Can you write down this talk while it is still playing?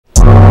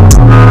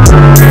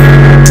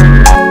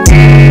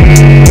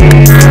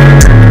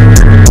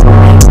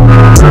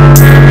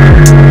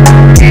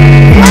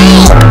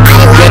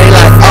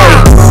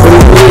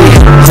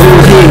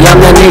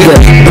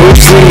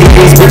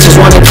these bitches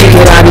wanna kick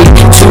it. I need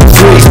 2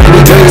 freaks,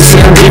 baby girl, you see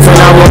I'm different.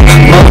 I want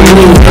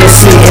money,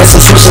 SC, and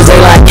some switches. They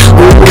like,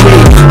 who me,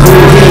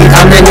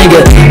 I'm that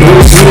nigga,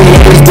 Bruce Lee.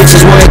 These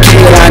bitches wanna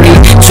kick it. I need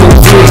 2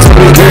 freaks,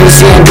 baby girl, you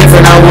see I'm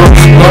different. I want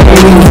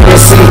money,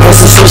 SC, and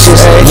some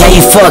switches. Yeah,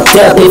 you fucked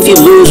up if you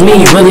lose me.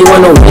 You really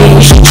wanna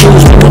win, you should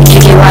choose me. We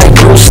kick it like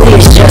Bruce Lee.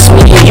 It's just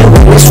me and you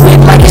in this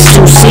whip like it's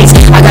 2 seats.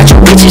 I got your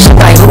bitches, she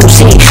like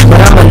who's he? But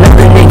I'm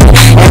another nigga,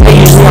 and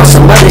they usually on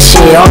some other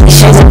shit. All these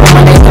shades up on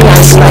my neck, I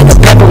see like a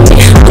peppermint.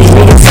 These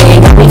niggas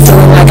saying got me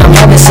feeling like I'm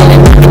medicine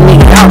and knocking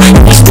nigga out.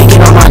 He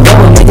speaking on my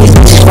government, these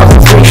bitches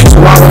fucking free.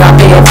 So why would I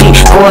pay a fee?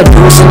 Pour a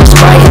deuce in the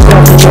Sprite, it's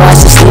gonna put your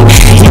ass to sleep.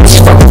 These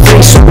bitches fucking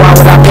free, so why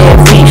would I pay a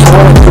fee?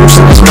 Pour a deuce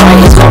in the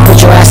Sprite, it's gonna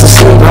put your ass to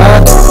sleep, huh?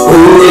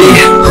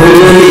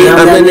 Ooh,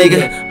 I'm the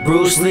nigga.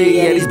 Bruce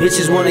Lee, yeah, these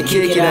bitches wanna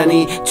kick it. I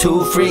need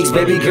 2 freaks,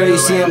 baby girl, you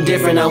see I'm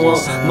different. I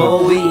want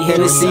more weed,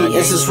 Hennessy,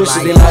 and some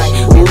switches. They like,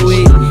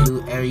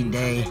 ooh, every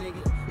day.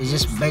 It's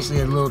just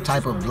basically a little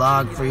type of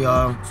vlog for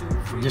y'all,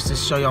 just to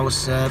show y'all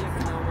what's up.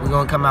 We're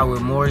gonna come out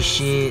with more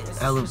shit,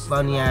 hella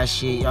funny ass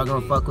shit. Y'all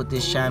gonna fuck with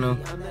this channel.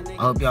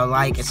 I hope y'all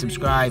like and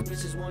subscribe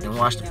and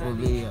watch the full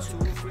video.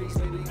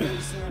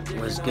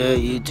 What's good,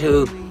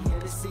 YouTube?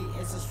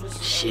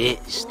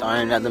 Shit,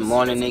 starting another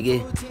morning,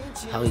 nigga.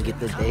 How we get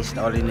the day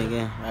started,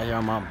 nigga? Right here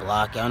on my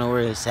block. Y'all know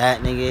where it's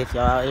at, nigga. If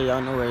y'all out here,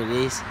 y'all know where it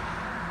is.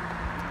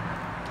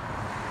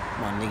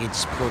 My nigga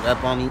just pulled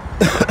up on me.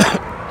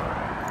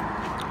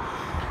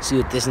 See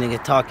what this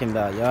nigga talking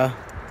about, y'all.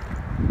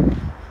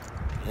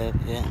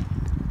 Yeah.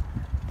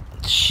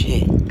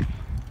 Shit.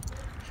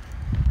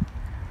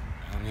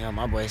 Yeah,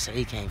 my boy said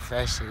he came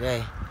fresh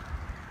today.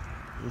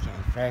 He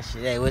came fresh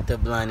today with the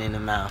blunt in the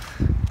mouth.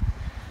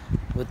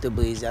 With the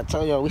bleeds. I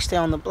told y'all, we stay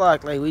on the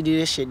block. Like, we do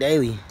this shit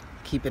daily.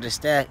 Keep it a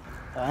stack.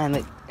 And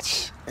that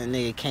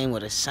nigga came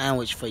with a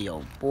sandwich for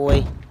your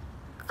boy.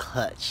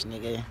 Clutch,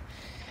 nigga.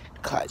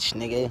 Clutch,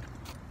 nigga.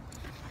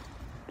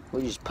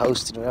 We just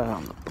posted it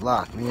on the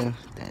block, man.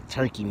 That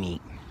turkey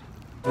meat.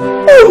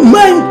 Oh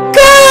my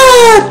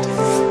god!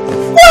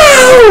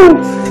 Wow!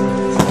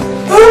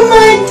 Oh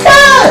my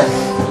god!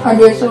 I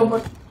get so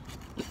much.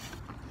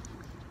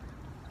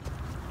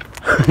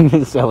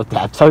 So with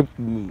that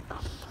turkey meat.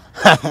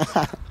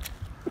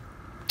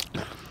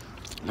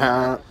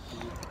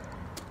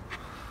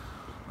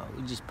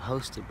 We just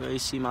posted, bro. You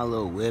see my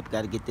little whip?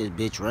 Gotta get this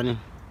bitch running.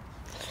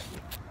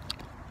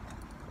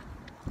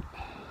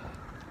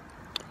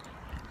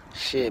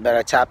 Shit,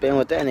 better tap in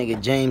with that nigga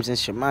James and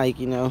Shamike,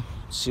 you know.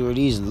 See where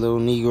these little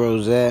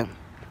Negroes at.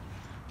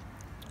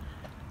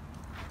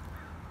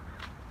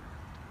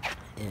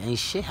 It ain't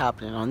shit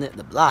happening on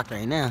the block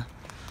right now.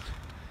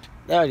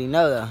 They already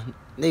know though.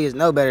 Niggas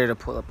know better to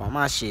pull up on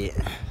my shit.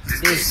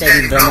 This bitch said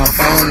he been on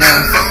phone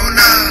now.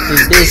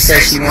 This bitch said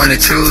she wanna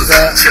choose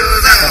up.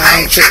 But I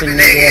ain't tripping,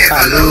 nigga, if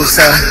I lose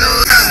her.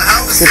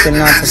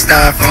 Sipping off a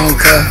styrofoam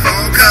cup.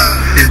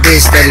 This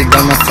bitch said he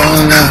been on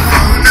phone now.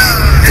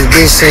 This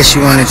bitch said she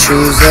wanna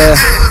choose up.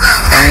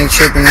 I ain't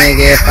tripping,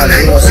 nigga, if I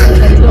lose her.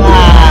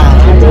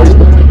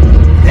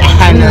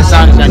 I know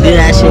songs gonna do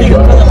that shit.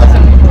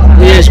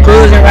 We just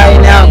cruising right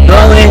now,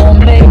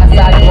 going.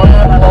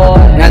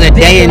 Another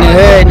day in the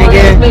hood,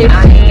 nigga.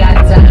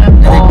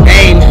 Another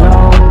day,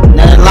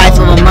 another life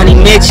of a money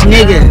Mitch,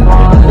 nigga.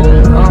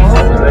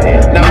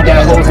 Now we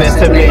got hoes that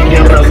tell me and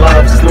hear a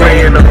love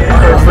slaying them.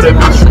 For the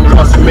bitch who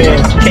lost a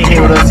man, can't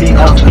hear what I see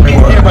off the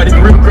man. Everybody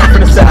grip from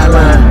the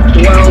sideline.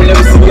 I don't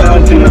never see y'all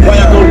too. Why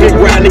y'all gon' get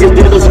grind niggas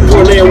dead on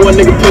support land? One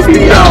nigga push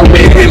me out,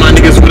 man. Hey, my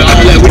niggas with all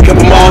that. We kept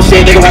them all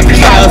shit, they gon' have to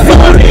try us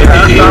on it.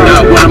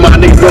 Not one of my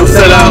niggas gon'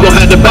 sell out, gon'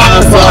 have to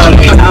buy us on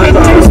it.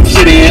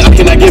 Shit in, I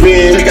cannot give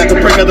in. We got to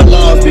break out the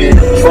laws, then.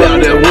 Stay out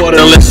that water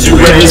unless you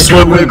ready to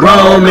swim with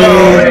grown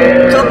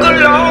men. Took a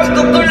loss,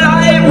 took a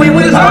life, we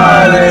was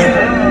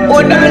hardin'.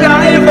 On the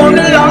life, on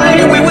the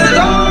line, we was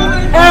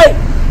hardin'. Hey!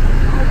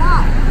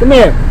 Come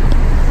here.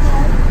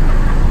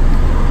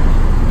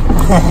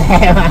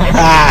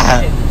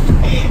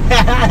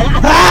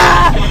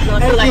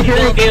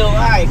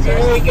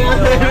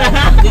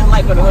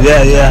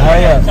 Yeah,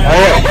 hurry up.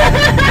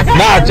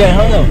 Nah, Jay,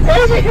 hold on.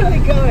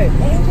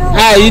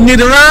 Hey, you need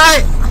a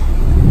ride?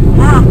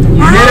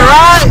 You need a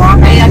ride?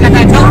 Hey, I got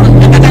that dope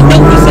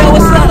to sell,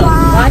 what's up?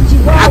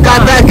 I got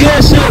that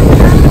good shit.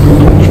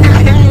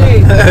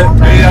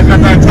 Hey, I got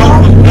that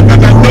dope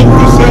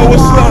to sell,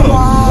 what's up?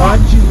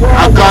 I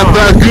got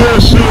that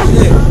good shit.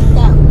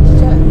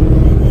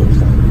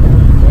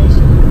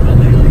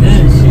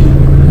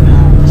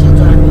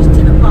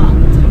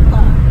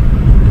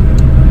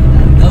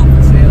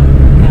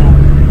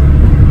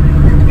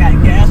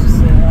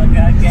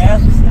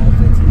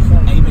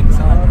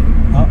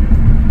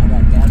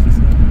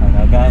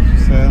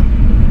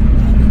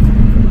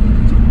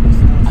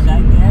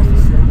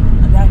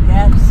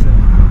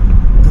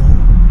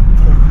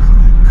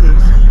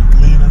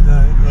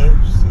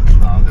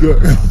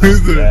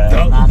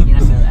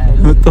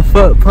 What the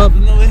fuck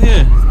popping over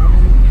here?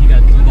 You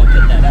gotta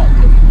cut that out.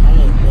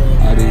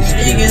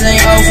 Niggas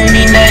ain't offer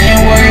me nothing,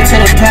 word to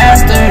the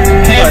pastor.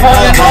 Can't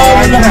fall in love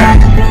with the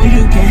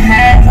you can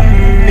have her.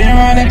 Been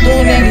running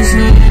through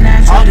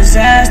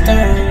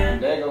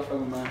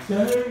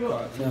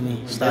Feel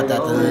me?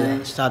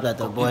 Stopped at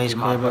the boys'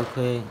 crib real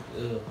quick.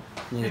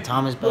 Nigga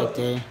Thomas back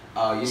there.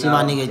 See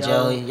my nigga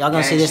Joey. Y'all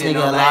gonna see this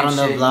nigga a lot on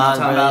the vlog,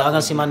 bro. Y'all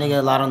gonna see my nigga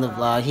a lot on the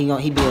vlog.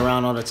 He be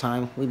around all the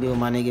time. We be with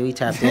my nigga. We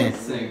tapped in.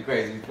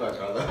 Crazy fuck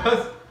all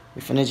those.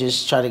 We finna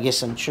just try to get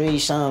some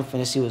trees, something.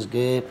 Finna see what's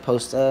good.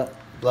 Post up,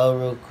 blow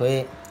real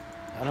quick.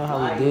 I know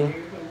how we do.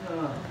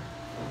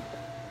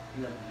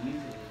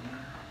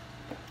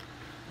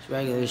 It's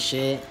regular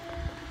shit.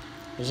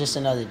 It's just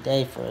another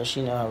day for us.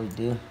 You know how we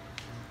do.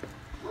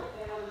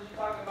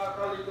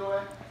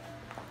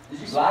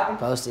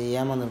 Posted,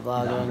 yeah, I'm on the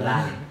vlog right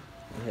now.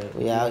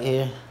 We out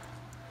here.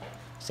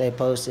 Stay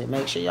posted.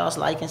 Make sure y'all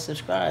like and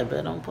subscribe,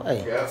 but don't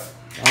play.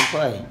 Don't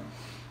play.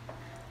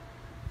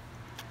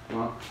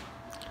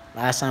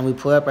 Last time we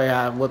pulled up right here,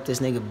 I whooped this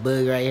nigga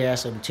Bug right here at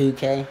some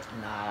 2K.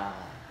 Nah.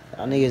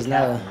 Y'all niggas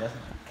know.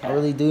 I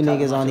really do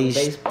niggas on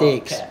these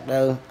sticks,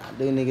 bro. I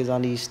do niggas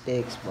on these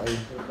sticks, boy.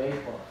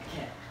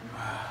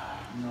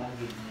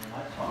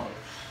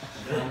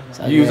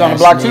 So You was on the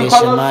block too,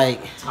 Carlos?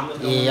 Mike.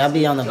 Yeah, I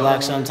be on the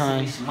block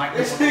sometimes.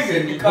 This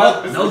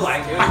nigga,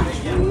 nobody.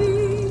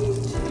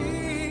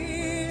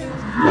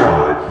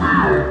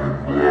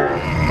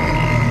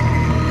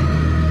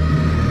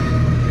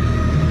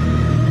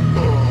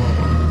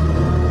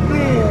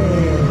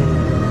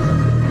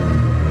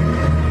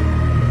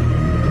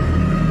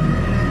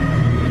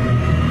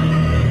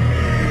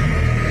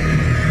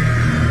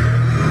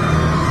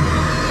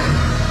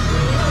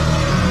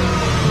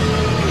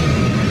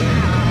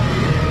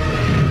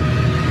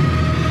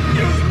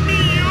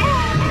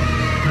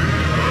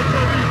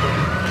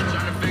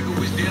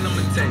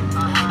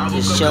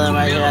 Just chilling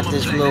right here at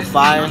this little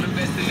fire. You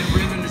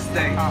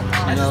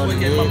know what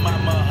it is.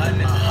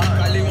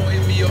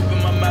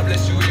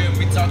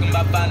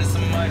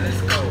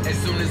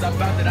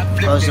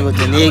 Posted with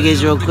the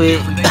niggas real quick.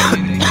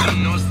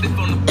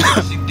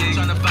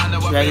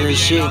 Regular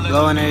shit,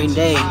 blowing every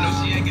day.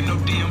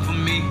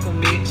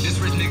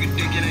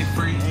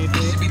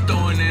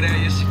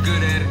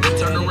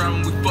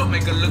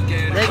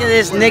 Look at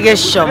this nigga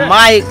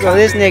Shamichael,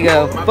 this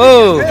nigga,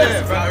 boom.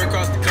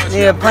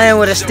 Nigga playing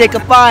with a stick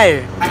of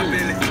fire.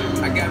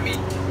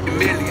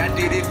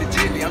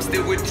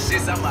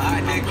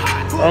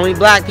 Only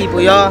black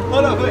people, y'all.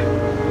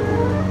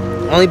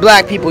 Only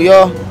black people,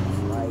 y'all.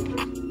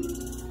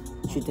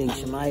 What you think,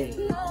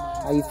 Shamichael?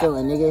 How you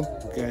feeling, nigga?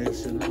 Gang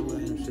shit, no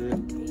lame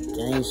shit.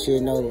 Gang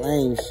shit, no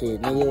lame shit,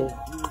 nigga.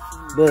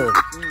 Bud,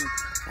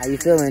 how you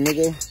feeling,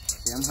 nigga?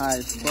 Yeah, I'm high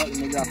as fuck,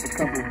 nigga, off a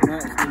couple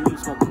blunts. We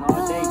smoking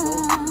all day,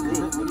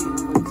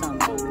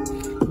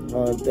 bro.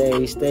 All day,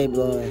 we stay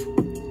blowing.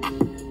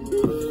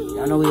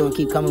 I know we gonna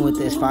keep coming with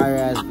this fire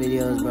ass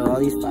videos, bro. All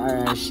these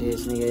fire ass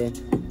shits, nigga.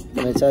 I'm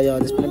gonna tell y'all,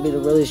 this gonna be the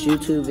realest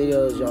YouTube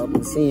videos y'all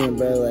been seeing,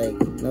 bro. Like,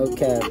 no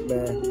cap,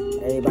 bro.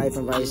 Everybody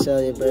from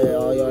Visalia, bro.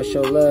 All y'all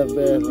show love,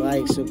 bro.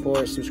 Like,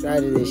 support,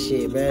 subscribe to this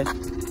shit, bro.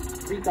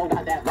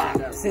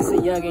 Since a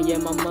youngin', yeah,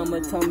 my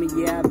mama told me,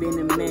 yeah, I been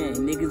a man.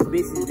 Niggas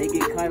bitches, they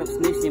get caught up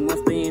snitching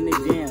once they in the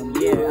jam.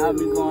 Yeah, I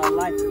be going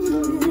life, but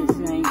this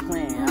shit ain't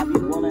playing. I be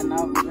rolling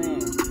out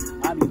van.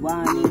 I be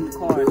riding in the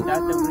car, start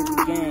up with the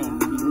gang.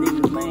 These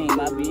niggas lame,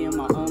 I be in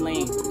my own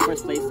lane.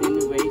 First place in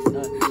the race,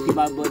 keep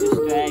my brother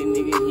strag,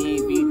 nigga, he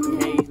ain't beat the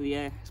case,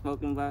 yeah,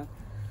 smoking by.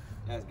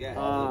 That's good.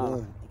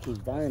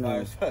 Keep dying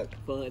on us. Fuck,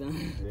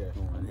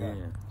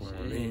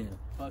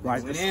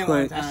 Right, this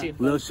quick,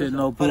 little shit,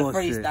 no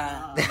bullshit.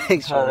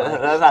 Thanks for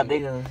that. That's how they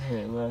do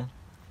shit, bro.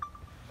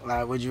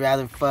 Like, would you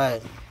rather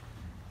fuck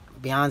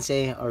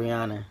Beyonce or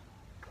Rihanna?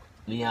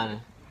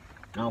 Rihanna.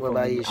 What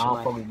about you, I don't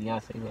Shamichael? fuck with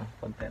Beyonce, bro.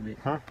 Fuck that bitch.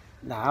 Huh?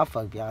 Nah, I'll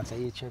fuck Beyonce.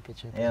 You tripping.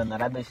 Hell no,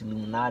 that bitch is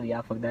Illuminati.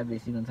 I fuck that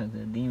bitch. She gonna turn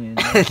to a demon.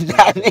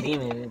 That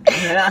demon.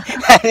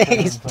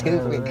 nigga's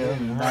stupid.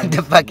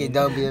 The fucking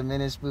Don't Be a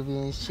Menace movie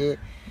and shit.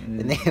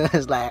 The nigga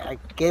was like, I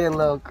get a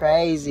little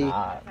crazy.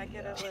 Nah. I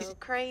get a little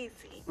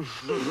crazy.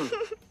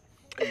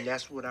 And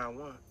that's what I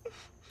want.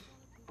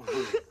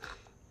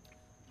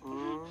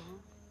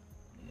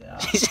 Yeah.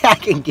 She said I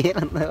can get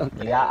a little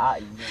crazy. Yeah,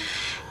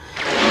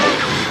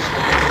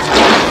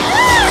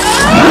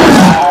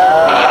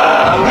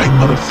 Alright,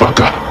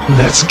 motherfucker,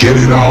 let's get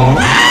it on.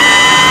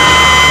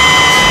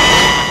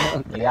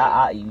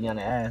 I eat me on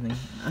the ass, nigga.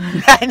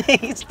 That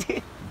nigga's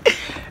stupid.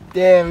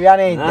 Damn, y'all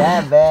ain't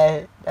that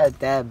bad. That's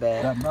that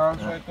bad. That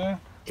mom's right there?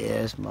 Yeah,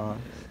 it's mom.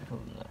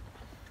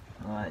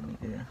 Alright,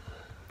 nigga.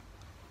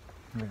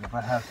 Nigga, if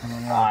I have some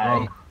on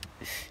Alright.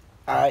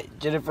 Alright,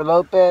 Jennifer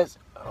Lopez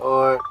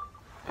or...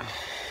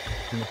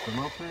 Jennifer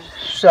Lopez?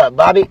 What's up,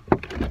 Bobby?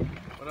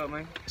 What up,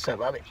 man? What's up,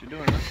 Bobby? What you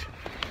doing, man?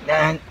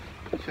 Man,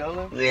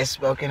 Chillin'? we're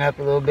smoking up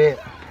a little bit.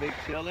 Big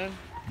chillin'?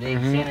 Big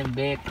chillin',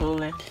 big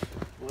coolin'.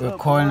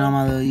 Recording on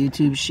my little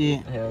YouTube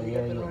shit. Hell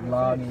yeah, you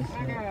vlog and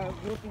shit.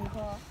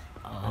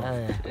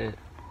 Oh, shit.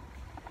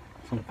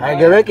 Alright,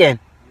 good looking.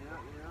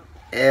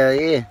 Hell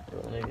yeah.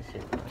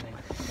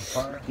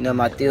 You know,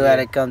 my Theo had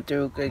to come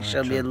through quick,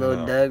 show me a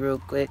little Doug real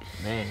quick.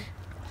 Man.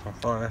 I'm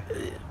fine.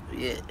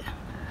 Yeah.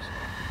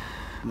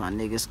 My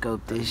nigga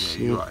scope this Yeah,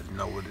 shit. you already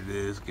know what it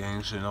is.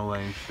 Gang shit, no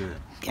lame shit.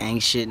 Gang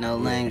shit, no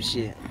lame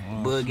shit.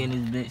 Bug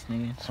in this bitch,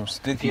 nigga. Some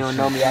sticky If you don't shit.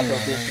 know me, I go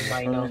bitch, you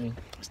might know me.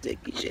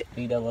 Sticky shit.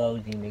 Be double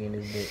OG nigga in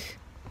this bitch.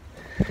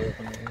 Bug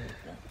in this bitch.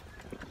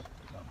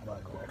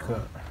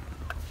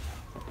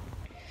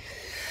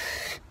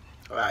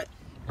 Alright.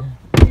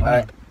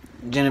 Alright.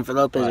 Jennifer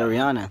Lopez or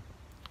Rihanna?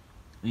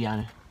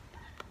 Rihanna.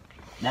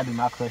 That'd be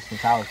my crush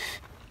since I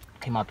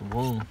came out the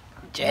womb.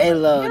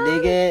 J-Lo,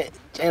 nigga.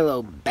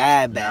 J-Lo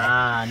bad.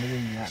 Nah,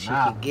 nigga. She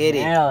could get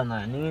it. Hell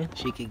nah, nigga.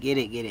 She could get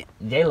it.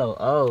 J-Lo,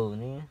 oh,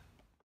 nigga.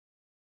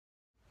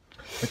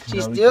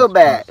 She's still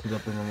bad. Sit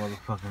up in the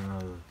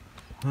motherfucking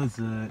what's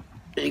it?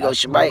 There you go,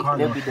 Shabike.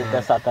 They'll be the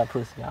best out that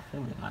pussy. I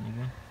feel it, my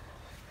nigga.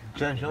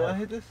 Jen, you wanna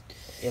hit this?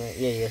 Yeah,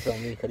 it's on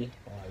me, Cuddy.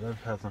 Alright,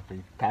 let's pass some for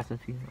you. Passing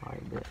for you?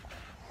 Alright, bet.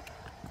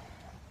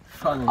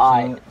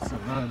 Alright.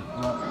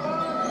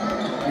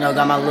 You know,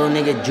 got my little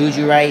nigga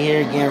Juju right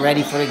here getting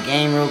ready for the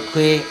game real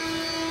quick.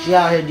 What you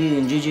out here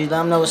doing, Juju?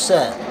 Let him know what's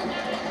up.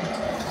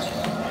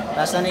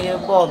 That's that nigga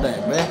the ball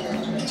back, bruh.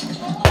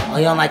 Oh,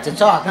 you don't like to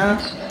talk, huh?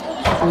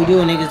 That's what we do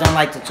when niggas don't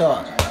like to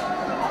talk.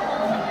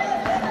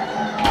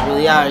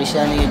 Really out here, see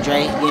that nigga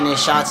Drake getting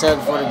his shots up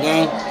for the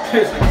game.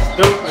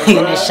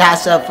 Getting his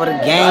shots up for the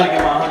game.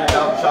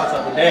 100,000 shots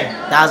up a day.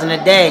 1,000 a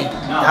day.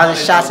 1,000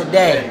 shots a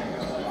day.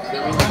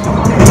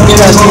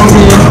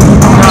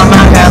 I'm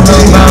out here,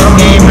 little bro,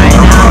 game right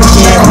now,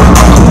 shit.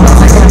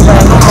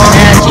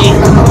 Nasty.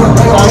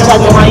 So I'm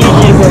talking my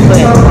YouTube real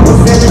quick.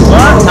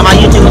 What? On my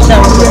YouTube, what's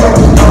up?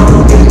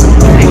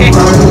 Get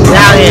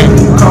out here.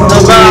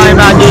 Little bro, I ain't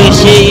about to do this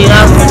shit, you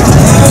know?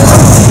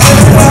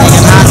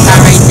 Nigga,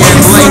 outside right there,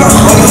 boy.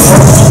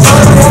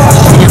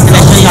 Nigga,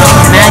 finna show y'all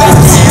some magic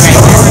today, right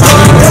there.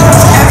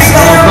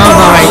 Little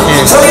Bobo right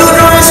there.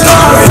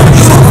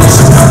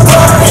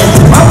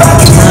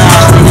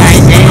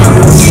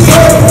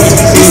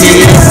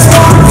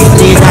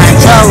 These are in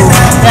trouble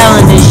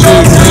selling this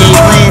shit, so they ain't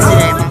playing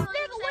today, man.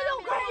 Nigga, where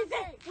your grades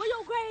at? Where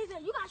your grades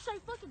at? You got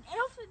straight fucking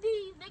F's and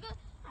D's, nigga.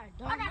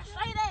 I got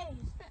straight A's.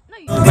 No,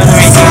 you Brother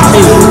right there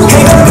too.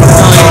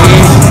 Oh,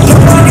 yeah.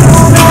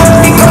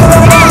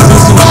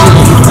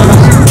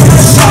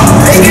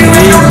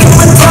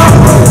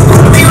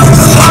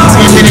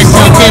 10 minutes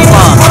till tip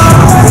off.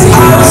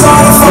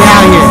 Get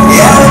out here.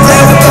 Yeah.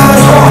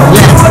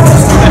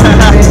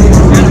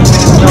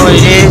 You know what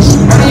it is?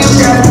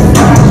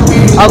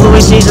 Hopefully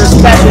we see some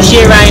special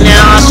shit right now.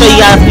 I'll show you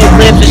guys a few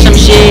clips or some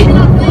shit.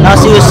 Y'all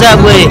see what's up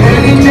with it.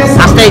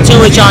 I'll stay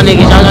tuned with y'all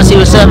niggas. Y'all gonna see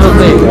what's up real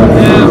quick.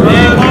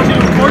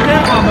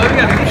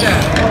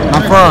 My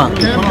fault.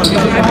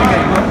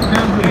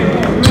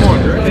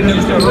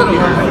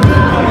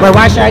 Wait,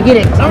 why should I get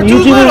it? On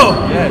YouTube?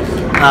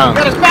 Oh.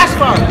 Got his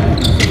pacifier.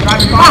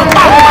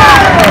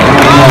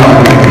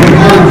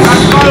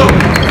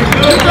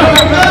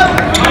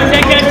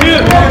 Take that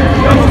too.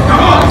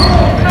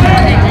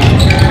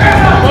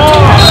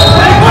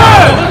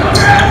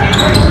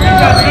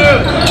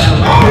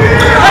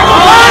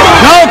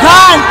 Go,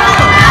 Con!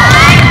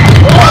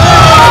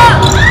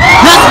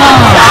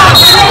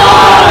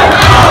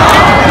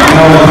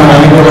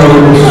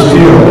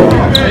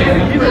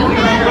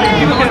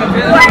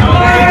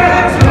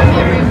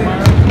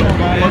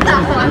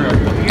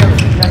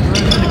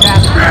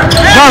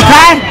 Let's go,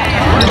 Kai!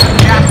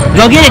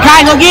 Go get it,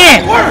 Kai, go get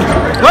it!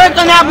 Work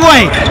on that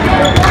boy!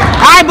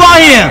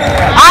 Eyeball him!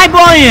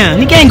 Eyeball him!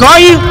 He can't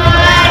guard you!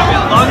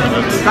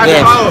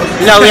 Yeah,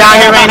 you know, we out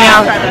here right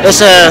now.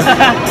 It's a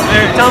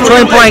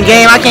 20-point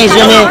game. I can't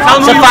zoom in.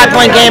 It's a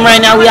 5-point game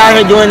right now. We out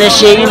here doing this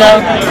shit, you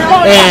know.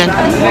 And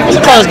it's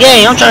a close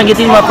game. I'm trying to get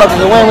these motherfuckers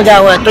to win. We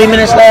got, what, 3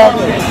 minutes left?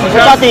 What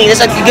y'all think? It's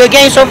a good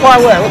game so far?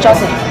 What y'all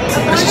think?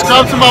 Let's just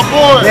come to my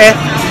board. Yeah.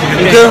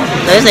 You good?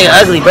 This nigga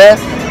ugly, bruh.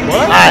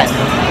 Alright,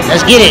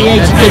 let's get it.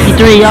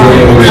 53, y'all.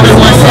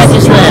 21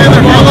 seconds left.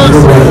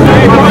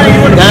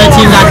 The other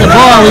team got the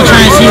ball. We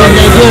trying to see what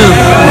they do.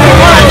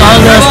 All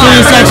the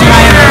student section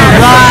right here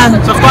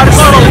from the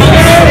blog.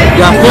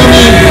 Y'all feel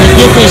me? Let's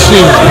get this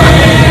shit.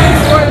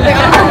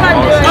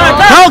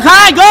 Go,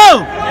 Kai,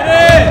 go!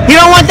 He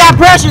don't want that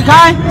pressure,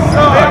 Kai.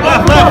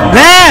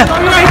 Yeah!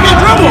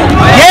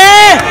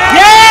 Yeah!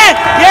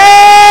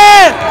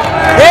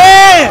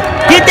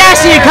 Get that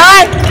shit,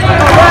 Kai!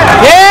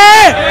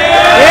 Yeah!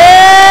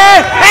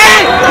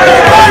 Hey!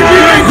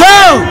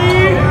 Go!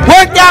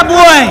 Work that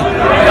boy!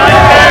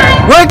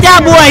 Work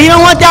that boy! He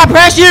don't want that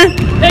pressure?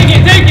 Take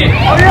it.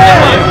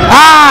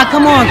 Ah,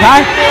 come on,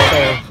 Kai.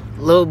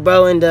 Lil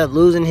bro ended up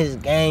losing his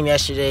game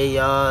yesterday,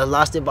 y'all.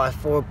 Lost it by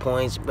 4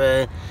 points,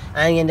 bruh.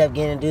 I didn't end up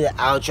getting to do the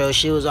outro.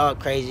 Shit was all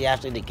crazy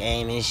after the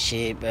game and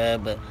shit,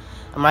 bruh. But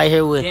I'm right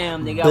here with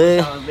Damn, nigga, I Bud.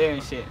 was on there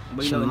and shit.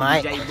 But you know,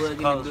 Mike. DJ Bug in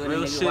the building,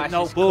 Real nigga, shit, watch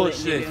no this clip,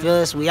 bullshit. nigga. Feel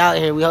us? We out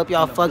here. We hope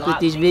y'all fuck with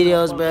these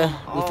videos, bruh.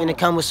 We finna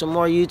come with some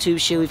more YouTube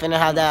shit. We finna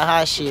have that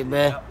hot shit,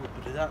 bruh.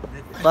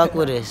 Fuck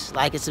with us.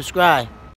 Like and subscribe.